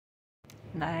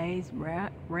Nice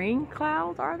rain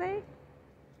clouds, are they?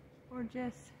 Or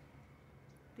just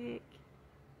thick,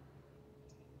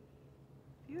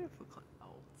 beautiful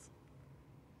clouds.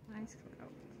 Nice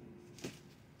clouds.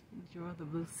 Enjoy the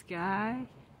blue sky.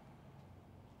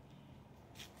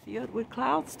 Filled with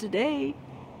clouds today.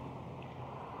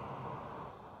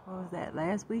 What was that?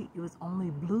 Last week it was only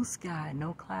blue sky,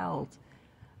 no clouds.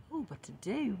 Oh, but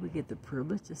today we get the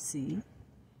privilege to see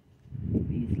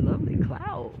these lovely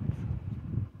clouds.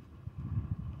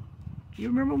 You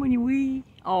remember when we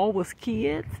all was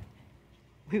kids?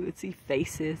 We would see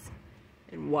faces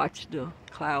and watch the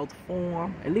clouds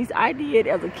form. At least I did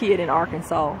as a kid in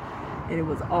Arkansas, and it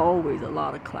was always a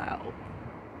lot of cloud.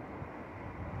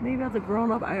 Maybe as a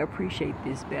grown-up I appreciate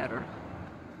this better.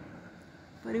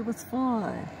 But it was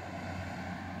fun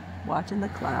watching the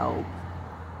clouds.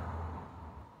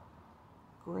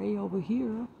 Gray over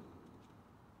here.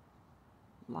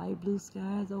 Light blue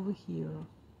skies over here.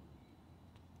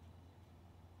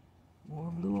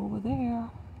 More blue over there.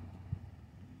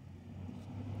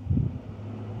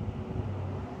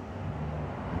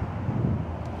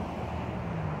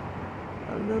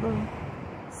 A little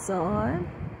sun.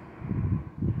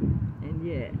 And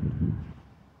yet,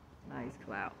 nice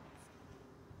clouds.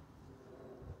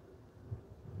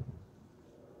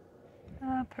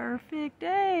 A perfect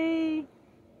day.